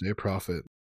Because, Doomsday Prophet.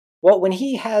 well, when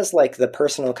he has like the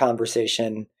personal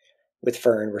conversation with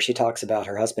Fern where she talks about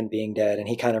her husband being dead and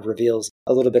he kind of reveals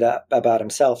a little bit about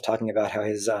himself, talking about how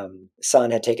his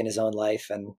son had taken his own life.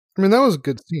 And I mean, that was a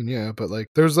good scene, yeah, but like,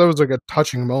 that was like a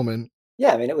touching moment.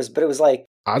 yeah, I mean, it was like,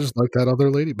 I just like that other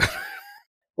lady better.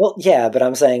 well, yeah, but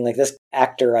I'm saying like this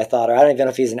actor, I thought, or I don't even know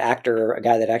if he's an actor or a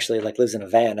guy that actually like lives in a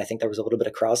van. I think there was a little bit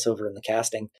of crossover in the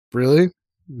casting. Really?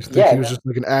 You think Yeah, he was just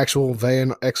like an actual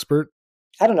van expert?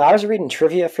 I don't know. I was reading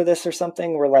trivia for this or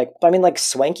something where like, I mean, like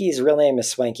Swanky's real name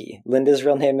is Swanky. Linda's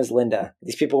real name is Linda.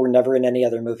 These people were never in any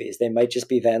other movies. They might just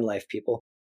be van life people.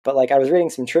 But like I was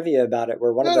reading some trivia about it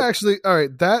where one of That the actually, all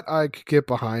right, that I could get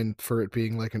behind for it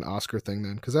being like an Oscar thing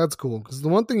then, because that's cool. Because the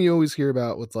one thing you always hear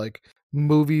about with like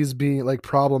movies being like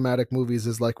problematic movies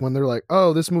is like when they're like,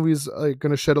 oh, this movie's like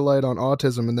going to shed a light on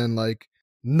autism, and then like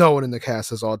no one in the cast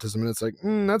has autism, and it's like,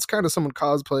 that's kind of someone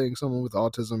cosplaying someone with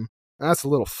autism. That's a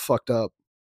little fucked up.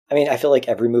 I mean, I feel like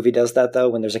every movie does that though.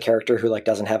 When there's a character who like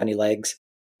doesn't have any legs,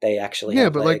 they actually Yeah,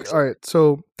 have but like, legs. all right,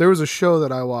 so there was a show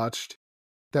that I watched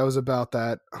that was about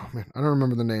that. Oh man, I don't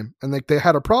remember the name. And like they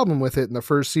had a problem with it in the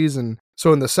first season.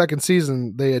 So in the second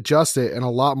season, they adjust it, and a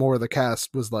lot more of the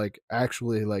cast was like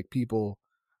actually like people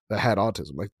that had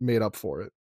autism, like made up for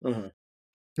it. Mm-hmm.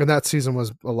 And that season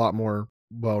was a lot more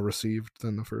well received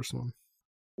than the first one.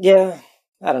 Yeah,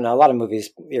 I don't know. A lot of movies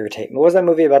irritate me. What was that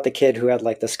movie about the kid who had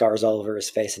like the scars all over his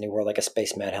face and he wore like a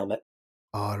spaceman helmet?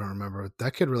 Oh, I don't remember.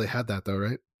 That kid really had that though,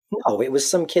 right? No, it was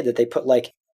some kid that they put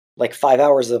like 5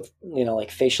 hours of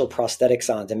like facial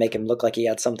prosthetics on to make him look like he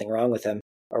had something wrong with him,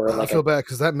 or I like feel bad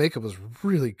because that makeup was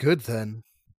really good then.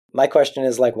 my question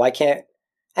is like, why can't?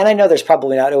 And I know there's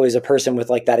probably not always a person with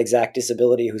like that exact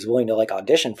disability who's willing to like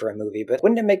audition for a movie, but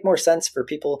wouldn't it make more sense for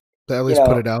people, To at you least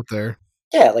put know, it out there.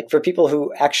 yeah, like for people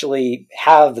who actually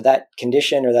have that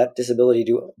condition or that disability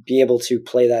to be able to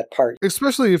play that part?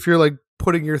 Especially if you're like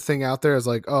putting your thing out there as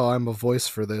like, oh, I'm a voice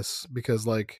for this, because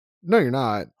like, no, you're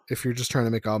not. If you're just trying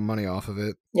to make all money off of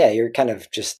it. Yeah, you're kind of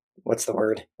just, what's the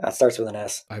word? It starts with an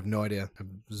S. I have no idea. I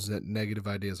have negative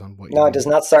ideas on what you No, it mean. does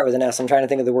not start with an S. I'm trying to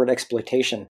think of the word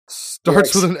exploitation.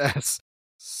 Starts with an S.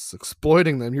 It's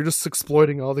exploiting them. You're just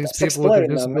exploiting all these people with their Exploiting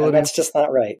them, and disabilities. that's just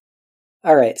not right.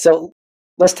 All right, so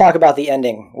let's talk about the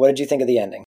ending. What did you think of the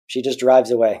ending? She just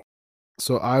drives away.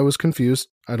 So I was confused.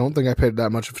 I don't think I paid that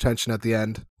much attention at the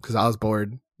end because I was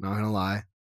bored. Not gonna lie.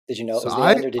 Did you know it So was the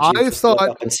end, or did you I just look thought,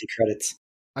 up and see credits?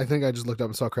 I think I just looked up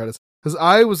and saw credits because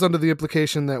I was under the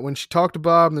implication that when she talked to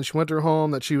Bob and then she went to her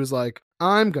home, that she was like,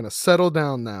 I'm gonna settle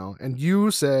down now. And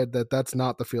you said that that's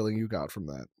not the feeling you got from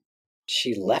that.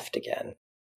 She left again.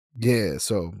 Yeah.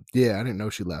 So yeah, I didn't know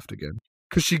she left again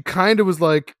because she kind of was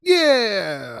like,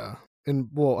 yeah. And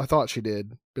well, I thought she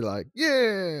did be like,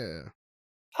 yeah,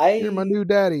 you're my new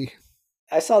daddy.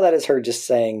 I saw that as her just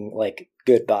saying like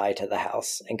goodbye to the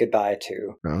house and goodbye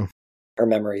to Oh. her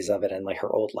memories of it and like her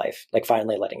old life, like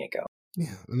finally letting it go.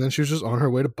 Yeah. And then she was just on her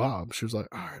way to Bob. She was like,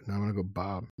 all right, now I'm gonna go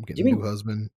Bob. I'm getting a new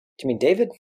husband. Do you mean David?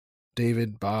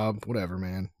 David, Bob, whatever,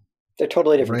 man. They're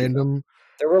totally different people. Random.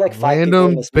 There were like 5 people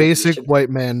in this movie. Basic white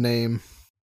man name.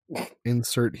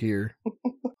 Insert here.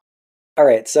 All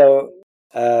right, so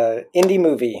indie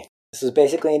movie. This was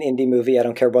basically an indie movie. I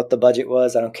don't care what the budget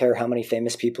was. I don't care how many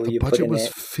famous people you put in it. The budget was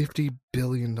 $50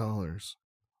 billion.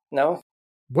 No?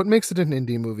 What makes it an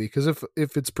indie movie? Because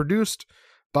if it's produced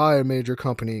by a major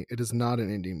company, it is not an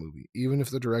indie movie, even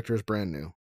if the director is brand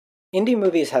new. Indie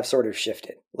movies have sort of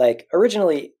shifted. Like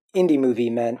originally, indie movie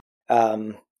meant,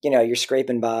 you're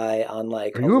scraping by on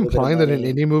like. Are you implying that an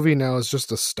indie movie now is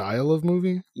just a style of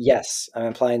movie? Yes, I'm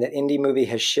implying that indie movie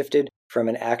has shifted from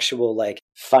an actual like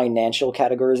financial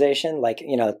categorization. Like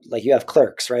you have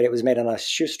Clerks, right? It was made on a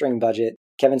shoestring budget.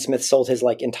 Kevin Smith sold his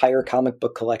like entire comic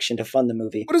book collection to fund the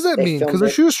movie. What does that mean? Because a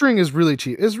shoestring is really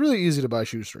cheap. It's really easy to buy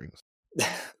shoestrings.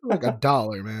 Like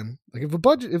 $1, man. Like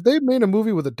if they made a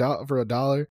movie with for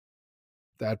 $1,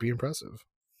 that'd be impressive.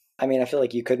 I mean, I feel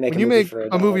like you could make when a movie for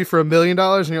a movie for $1 million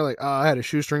and you're like, oh, I had a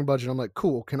shoestring budget. I'm like,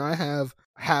 cool. Can I have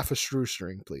half a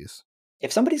shoestring, please?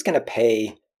 If somebody's going to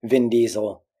pay Vin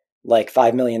Diesel like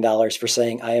 $5 million for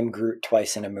saying I am Groot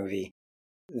twice in a movie,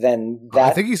 then that...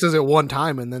 I think he says it one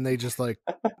time and then they just like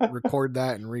record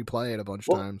that and replay it a bunch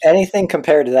of times. Anything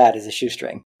compared to that is a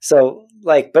shoestring. So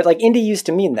but indie used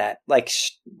to mean that. Like,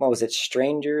 what was it?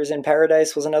 Strangers in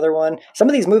Paradise was another one. Some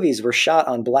of these movies were shot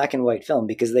on black and white film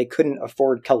because they couldn't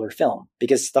afford color film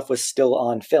because stuff was still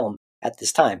on film at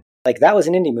this time. Like, that was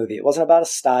an indie movie. It wasn't about a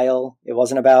style. It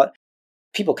wasn't about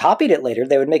people copied it later.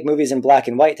 They would make movies in black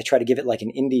and white to try to give it like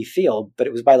an indie feel, but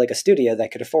it was by like a studio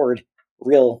that could afford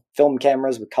real film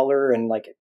cameras with color and like,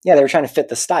 yeah, they were trying to fit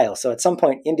the style. So at some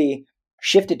point, indie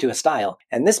shifted to a style.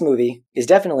 And this movie is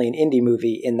definitely an indie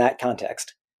movie in that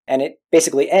context. And it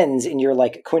basically ends in your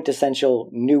like quintessential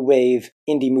new wave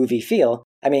indie movie feel.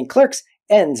 I mean, Clerks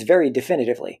ends very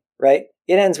definitively, right?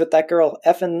 It ends with that girl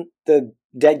effing the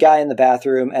dead guy in the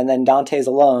bathroom, and then Dante's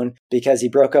alone because he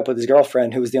broke up with his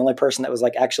girlfriend, who was the only person that was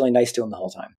like actually nice to him the whole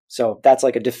time. So that's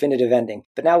like a definitive ending.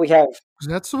 But now we have... Was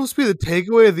that supposed to be the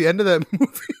takeaway at the end of that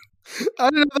movie? I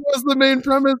didn't know that was the main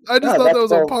premise. I just thought that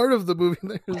was a part of the movie.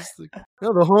 Like,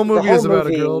 no, the whole movie is about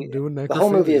a girl doing necrophilia. The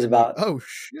whole movie is about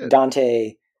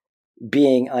Dante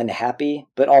being unhappy,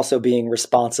 but also being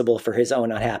responsible for his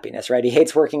own unhappiness, right? He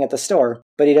hates working at the store,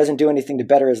 but he doesn't do anything to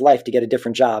better his life to get a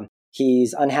different job.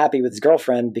 He's unhappy with his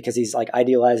girlfriend because he's like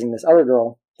idealizing this other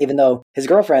girl, even though his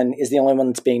girlfriend is the only one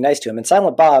that's being nice to him. And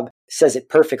Silent Bob says it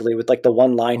perfectly with like the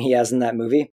one line he has in that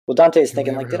movie. Well, Dante's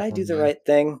thinking like, did I do the right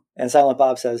thing? And Silent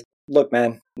Bob says, look,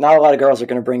 man, not a lot of girls are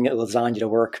going to bring lasagna to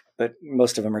work, but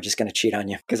most of them are just going to cheat on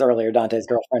you. Because earlier Dante's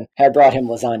girlfriend had brought him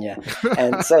lasagna.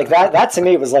 And so like that to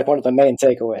me was like one of the main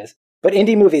takeaways. But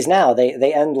indie movies now,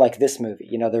 they end like this movie.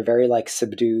 You know, they're very like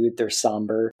subdued, they're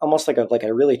somber, almost like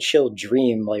a really chill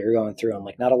dream while you're going through them.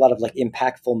 Like not a lot of like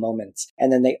impactful moments.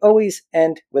 And then they always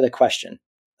end with a question.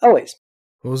 Always.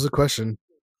 What was the question?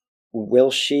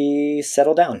 Will she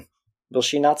settle down? Will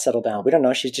she not settle down? We don't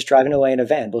know. She's just driving away in a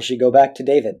van. Will she go back to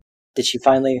David? Did she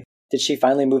finally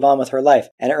move on with her life?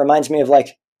 And it reminds me of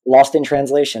like Lost in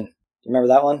Translation. Do you remember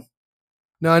that one?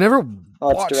 No, I never.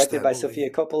 Well, it's directed by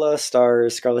Sofia Coppola,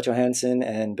 stars Scarlett Johansson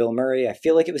and Bill Murray. I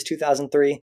feel like it was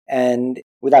 2003. And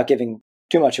without giving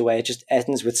too much away, it just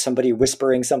ends with somebody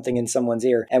whispering something in someone's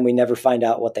ear, and we never find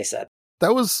out what they said.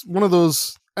 That was one of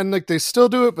those, and like they still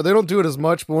do it, but they don't do it as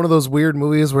much. But one of those weird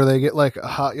movies where they get like a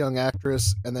hot young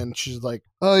actress, and then she's like,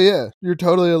 "Oh yeah, you're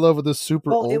totally in love with this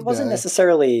super old guy." Well, it wasn't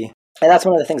necessarily. And that's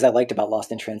one of the things I liked about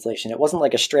Lost in Translation. It wasn't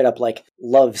like a straight up like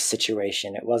love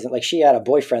situation. It wasn't like she had a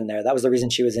boyfriend there. That was the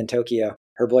reason she was in Tokyo.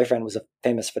 Her boyfriend was a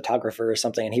famous photographer or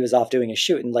something, and he was off doing a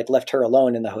shoot and like left her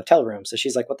alone in the hotel room. So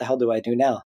she's like, what the hell do I do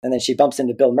now? And then she bumps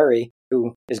into Bill Murray,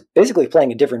 who is basically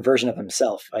playing a different version of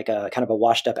himself, like a kind of a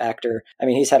washed up actor. I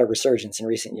mean, he's had a resurgence in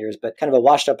recent years, but kind of a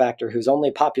washed up actor who's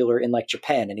only popular in like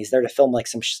Japan. And he's there to film like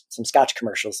some Scotch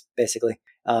commercials, basically.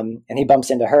 And he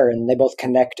bumps into her and they both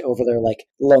connect over their like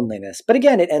loneliness. But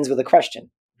again, it ends with a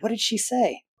question. What did she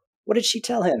say? What did she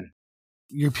tell him?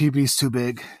 Your PB's too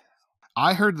big.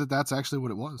 I heard that that's actually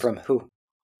what it was. From who?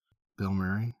 Bill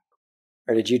Murray.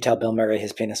 Or did you tell Bill Murray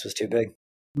his penis was too big?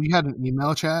 We had an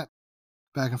email chat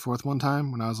back and forth one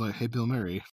time when I was like, hey, Bill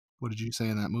Murray, what did you say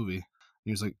in that movie? And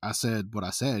he was like, I said what I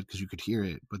said because you could hear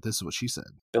it, but this is what she said.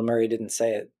 Bill Murray didn't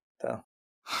say it, though.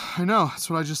 I know. That's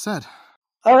what I just said.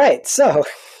 All right, so...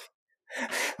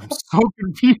 I'm so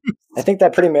confused. I think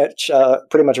that pretty much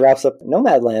wraps up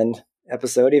Nomadland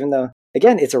episode, even though,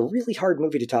 again, it's a really hard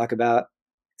movie to talk about.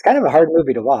 It's kind of a hard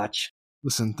movie to watch.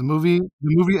 Listen, the movie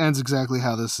ends exactly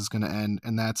how this is going to end,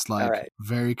 and that's like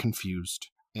very confused.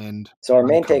 And so our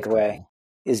main takeaway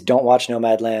is don't watch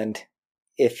Nomadland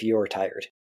if you're tired.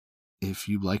 If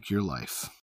you like your life.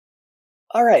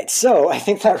 All right, so I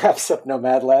think that wraps up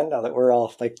Nomadland, now that we're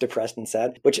all like depressed and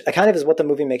sad, which kind of is what the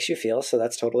movie makes you feel, so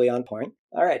that's totally on point.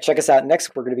 All right, check us out.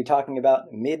 Next, we're going to be talking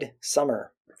about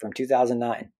Midsummer from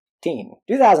 2019.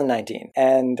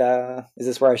 And is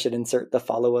this where I should insert the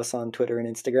follow us on Twitter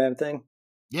and Instagram thing?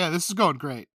 Yeah, this is going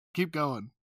great. Keep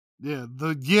going. Yeah,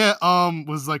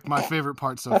 was like my favorite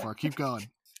part so far. Keep going.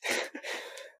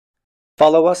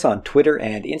 Follow us on Twitter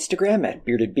and Instagram at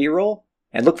Bearded B-Roll,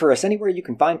 and look for us anywhere you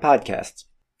can find podcasts.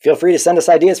 Feel free to send us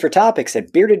ideas for topics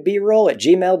at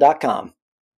beardedbroll@gmail.com.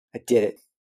 I did it.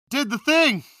 Did the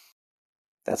thing!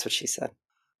 That's what she said.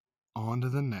 On to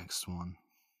the next one.